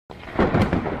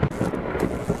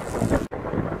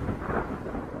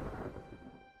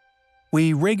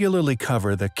We regularly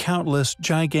cover the countless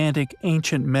gigantic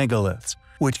ancient megaliths,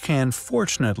 which can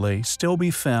fortunately still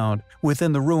be found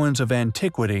within the ruins of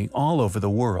antiquity all over the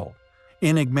world.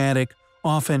 Enigmatic,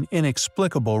 often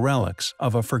inexplicable relics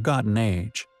of a forgotten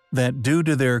age, that due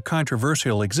to their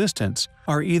controversial existence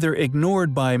are either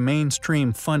ignored by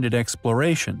mainstream funded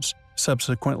explorations,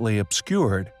 subsequently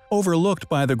obscured, overlooked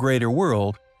by the greater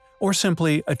world, or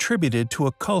simply attributed to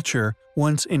a culture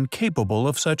once incapable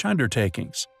of such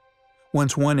undertakings.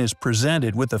 Once one is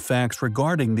presented with the facts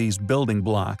regarding these building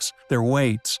blocks, their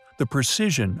weights, the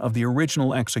precision of the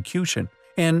original execution,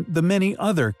 and the many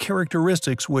other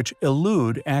characteristics which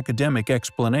elude academic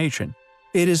explanation,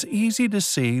 it is easy to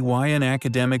see why an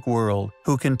academic world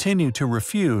who continue to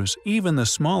refuse even the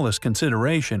smallest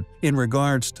consideration in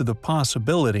regards to the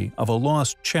possibility of a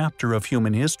lost chapter of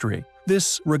human history.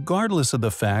 This regardless of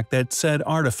the fact that said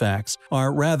artifacts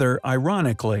are rather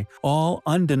ironically all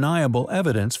undeniable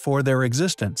evidence for their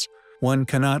existence. One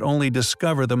cannot only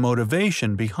discover the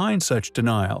motivation behind such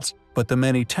denials, but the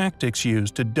many tactics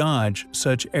used to dodge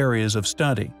such areas of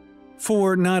study.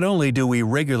 For not only do we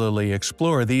regularly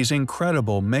explore these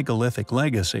incredible megalithic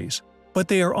legacies, but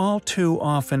they are all too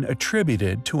often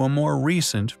attributed to a more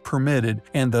recent, permitted,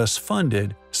 and thus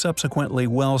funded, subsequently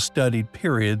well-studied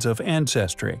periods of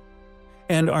ancestry.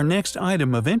 And our next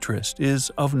item of interest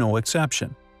is of no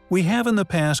exception. We have in the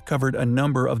past covered a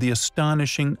number of the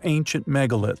astonishing ancient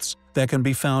megaliths that can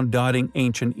be found dotting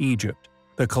ancient Egypt,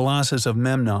 the Colossus of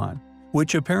Memnon,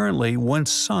 which apparently once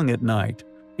sung at night,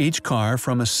 each carved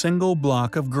from a single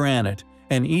block of granite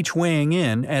and each weighing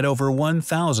in at over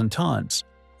 1,000 tons.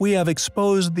 We have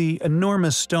exposed the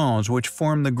enormous stones which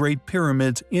form the Great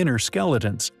Pyramid's inner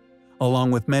skeletons,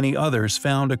 along with many others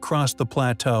found across the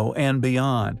plateau and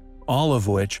beyond, all of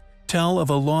which tell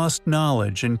of a lost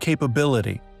knowledge and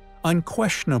capability,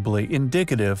 unquestionably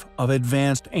indicative of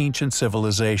advanced ancient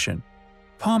civilization.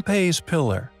 Pompeii's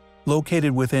Pillar,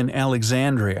 located within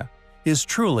Alexandria, is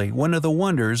truly one of the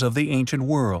wonders of the ancient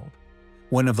world.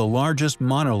 One of the largest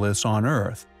monoliths on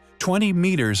Earth, 20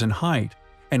 meters in height,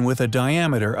 and with a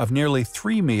diameter of nearly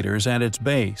 3 meters at its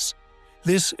base.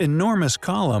 This enormous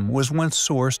column was once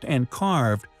sourced and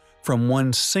carved from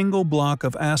one single block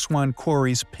of Aswan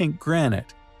quarry's pink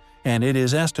granite, and it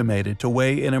is estimated to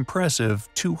weigh an impressive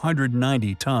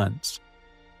 290 tons.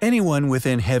 Anyone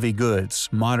within heavy goods,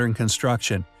 modern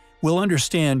construction, will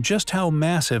understand just how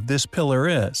massive this pillar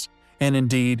is, and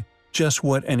indeed, just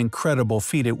what an incredible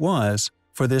feat it was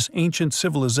for this ancient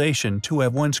civilization to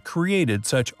have once created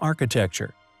such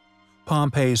architecture.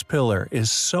 Pompeii's Pillar is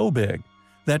so big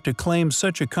that to claim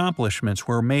such accomplishments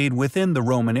were made within the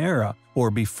Roman era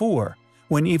or before,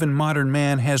 when even modern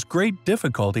man has great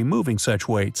difficulty moving such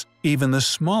weights, even the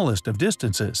smallest of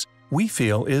distances, we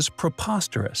feel is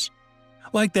preposterous.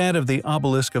 Like that of the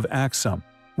obelisk of Axum,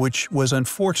 which was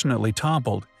unfortunately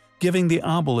toppled, giving the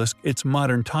obelisk its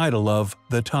modern title of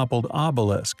the Toppled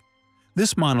Obelisk.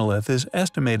 This monolith is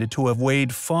estimated to have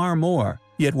weighed far more,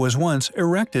 yet was once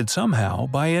erected somehow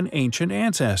by an ancient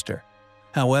ancestor.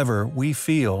 However, we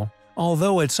feel,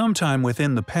 although at some time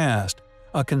within the past,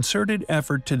 a concerted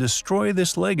effort to destroy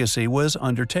this legacy was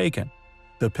undertaken.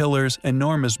 The pillar's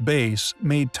enormous base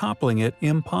made toppling it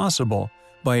impossible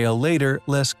by a later,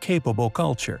 less capable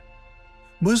culture.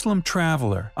 Muslim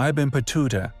traveler Ibn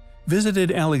Battuta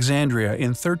visited Alexandria in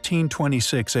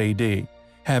 1326 AD.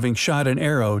 Having shot an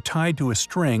arrow tied to a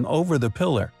string over the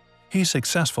pillar, he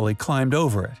successfully climbed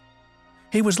over it.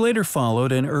 He was later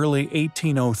followed in early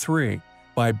 1803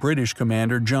 by British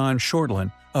commander John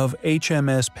Shortland of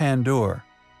HMS Pandour.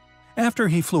 After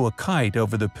he flew a kite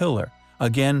over the pillar,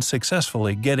 again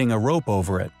successfully getting a rope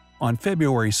over it, on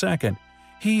February 2nd,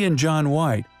 he and John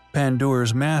White,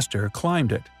 Pandour's master,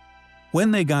 climbed it.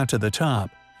 When they got to the top,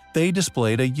 they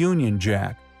displayed a Union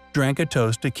Jack, drank a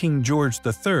toast to King George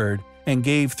III, and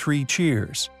gave 3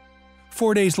 cheers.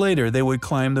 4 days later they would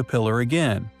climb the pillar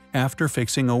again. After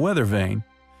fixing a weather vane,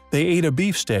 they ate a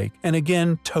beefsteak and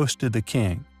again toasted the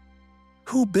king.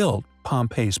 Who built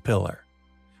Pompeii's Pillar?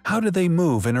 How did they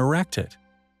move and erect it?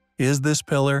 Is this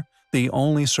pillar the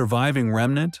only surviving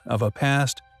remnant of a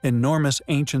past, enormous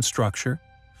ancient structure?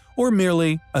 Or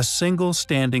merely a single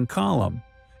standing column?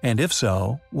 And if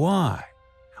so, why?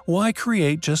 Why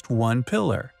create just one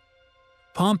pillar?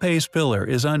 Pompeii's Pillar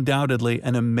is undoubtedly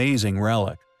an amazing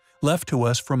relic, left to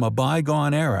us from a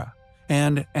bygone era,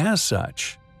 and, as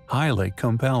such, highly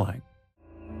compelling.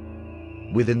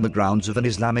 Within the grounds of an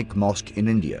Islamic mosque in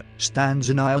India stands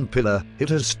an iron pillar. It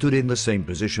has stood in the same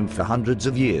position for hundreds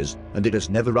of years, and it has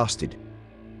never rusted.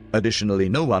 Additionally,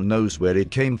 no one knows where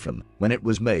it came from, when it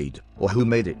was made, or who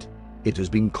made it. It has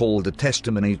been called a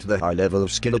testimony to the high level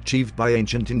of skill achieved by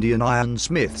ancient Indian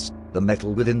ironsmiths. The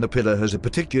metal within the pillar has a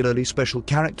particularly special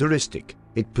characteristic.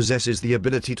 It possesses the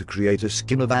ability to create a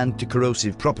skin of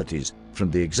anti-corrosive properties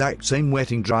from the exact same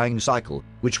wetting-drying cycle,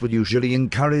 which would usually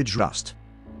encourage rust.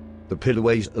 The pillar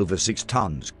weighs over 6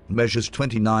 tons, measures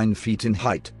 29 feet in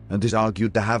height, and is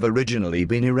argued to have originally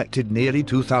been erected nearly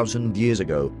 2,000 years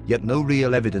ago, yet no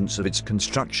real evidence of its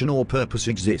construction or purpose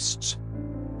exists.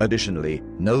 Additionally,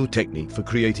 no technique for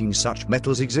creating such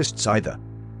metals exists either.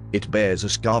 It bears a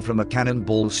scar from a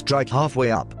cannonball strike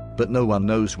halfway up, but no one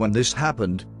knows when this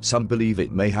happened. Some believe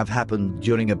it may have happened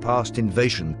during a past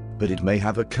invasion, but it may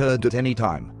have occurred at any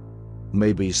time.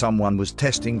 Maybe someone was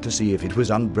testing to see if it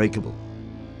was unbreakable.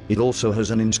 It also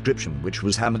has an inscription which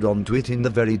was hammered onto it in the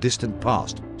very distant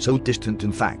past, so distant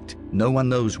in fact, no one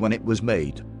knows when it was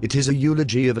made. It is a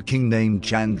eulogy of a king named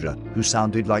Chandra, who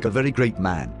sounded like a very great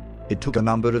man. It took a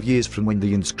number of years from when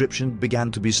the inscription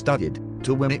began to be studied,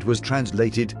 to when it was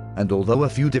translated, and although a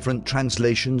few different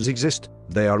translations exist,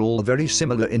 they are all very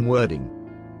similar in wording.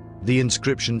 The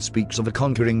inscription speaks of a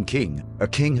conquering king, a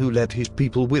king who led his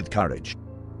people with courage.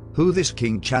 Who this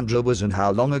King Chandra was and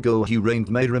how long ago he reigned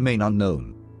may remain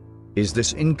unknown. Is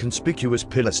this inconspicuous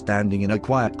pillar standing in a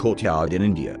quiet courtyard in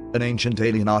India an ancient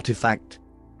alien artifact?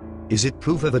 Is it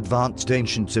proof of advanced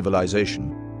ancient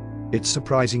civilization? It's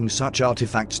surprising such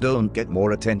artifacts don't get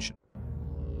more attention.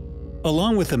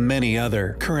 Along with the many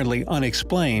other currently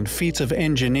unexplained feats of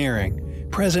engineering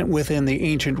present within the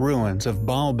ancient ruins of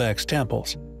Baalbek's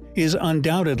temples, is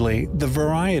undoubtedly the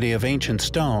variety of ancient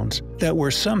stones that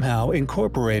were somehow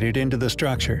incorporated into the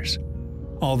structures.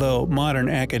 Although modern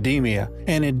academia,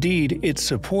 and indeed its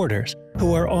supporters,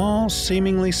 who are all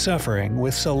seemingly suffering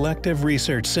with selective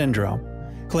research syndrome,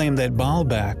 claim that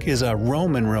Baalbek is a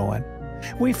Roman ruin,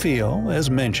 we feel,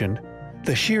 as mentioned,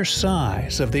 the sheer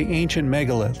size of the ancient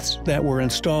megaliths that were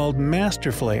installed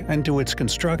masterfully into its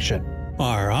construction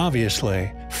are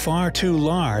obviously far too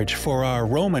large for our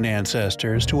Roman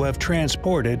ancestors to have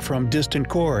transported from distant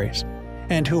quarries,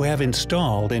 and who have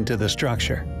installed into the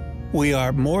structure. We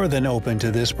are more than open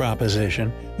to this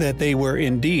proposition that they were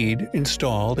indeed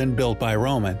installed and built by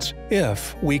Romans,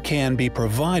 if we can be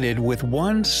provided with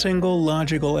one single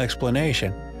logical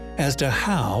explanation as to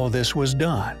how this was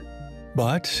done.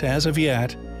 But, as of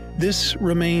yet, this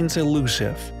remains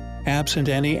elusive, absent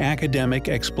any academic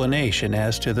explanation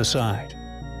as to the site.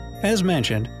 As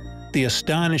mentioned, the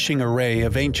astonishing array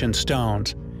of ancient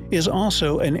stones is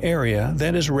also an area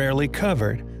that is rarely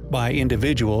covered by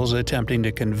individuals attempting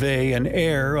to convey an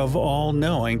air of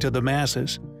all-knowing to the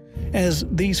masses, as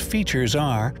these features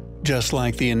are, just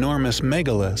like the enormous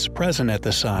megaliths present at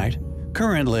the site,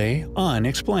 currently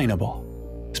unexplainable.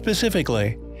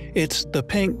 Specifically, it's the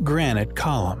pink granite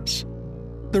columns.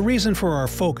 The reason for our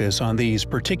focus on these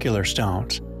particular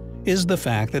stones is the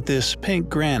fact that this pink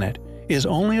granite is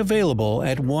only available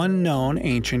at one known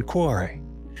ancient quarry,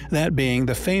 that being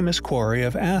the famous quarry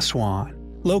of Aswan,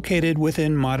 located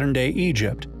within modern-day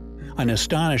Egypt, an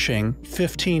astonishing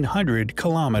 1,500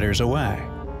 kilometers away.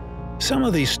 Some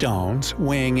of these stones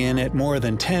weighing in at more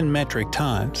than 10 metric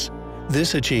tons,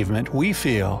 this achievement, we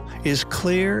feel, is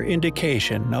clear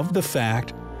indication of the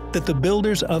fact that the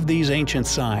builders of these ancient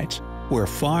sites were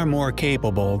far more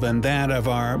capable than that of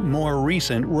our more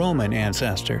recent Roman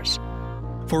ancestors.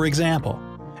 For example,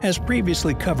 as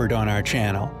previously covered on our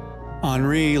channel,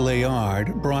 Henri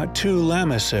Layard brought 2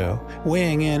 lamassu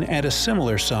weighing in at a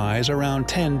similar size around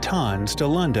 10 tons to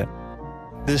London.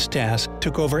 This task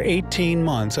took over 18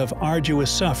 months of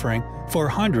arduous suffering for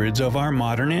hundreds of our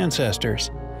modern ancestors,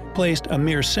 placed a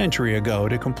mere century ago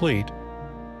to complete.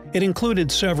 It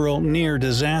included several near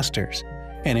disasters,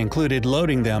 and included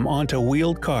loading them onto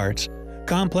wheeled carts,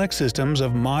 complex systems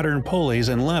of modern pulleys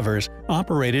and levers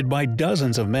operated by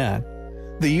dozens of men,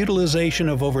 the utilization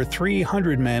of over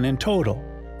 300 men in total,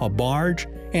 a barge,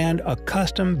 and a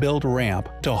custom-built ramp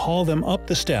to haul them up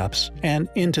the steps and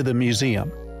into the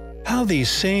museum. How these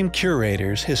same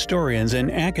curators, historians,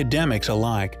 and academics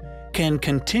alike can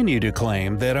continue to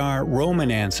claim that our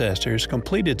Roman ancestors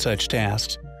completed such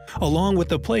tasks, along with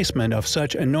the placement of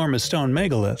such enormous stone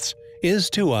megaliths,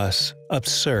 is to us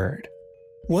absurd.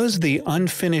 Was the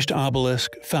unfinished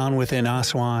obelisk found within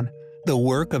Aswan the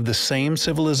work of the same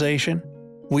civilization?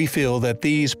 We feel that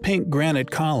these pink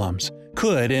granite columns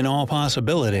could, in all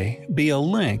possibility, be a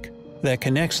link that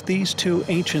connects these two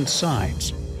ancient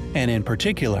sites, and in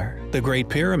particular, the Great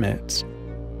Pyramids.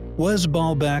 Was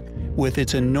Baalbek, with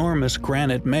its enormous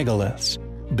granite megaliths,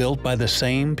 built by the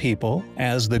same people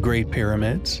as the Great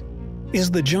Pyramids?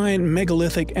 Is the giant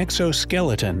megalithic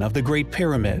exoskeleton of the Great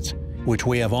Pyramids, which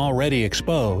we have already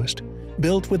exposed,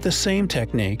 built with the same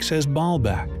techniques as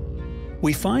Baalbek.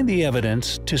 We find the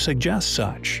evidence to suggest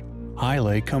such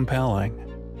highly compelling.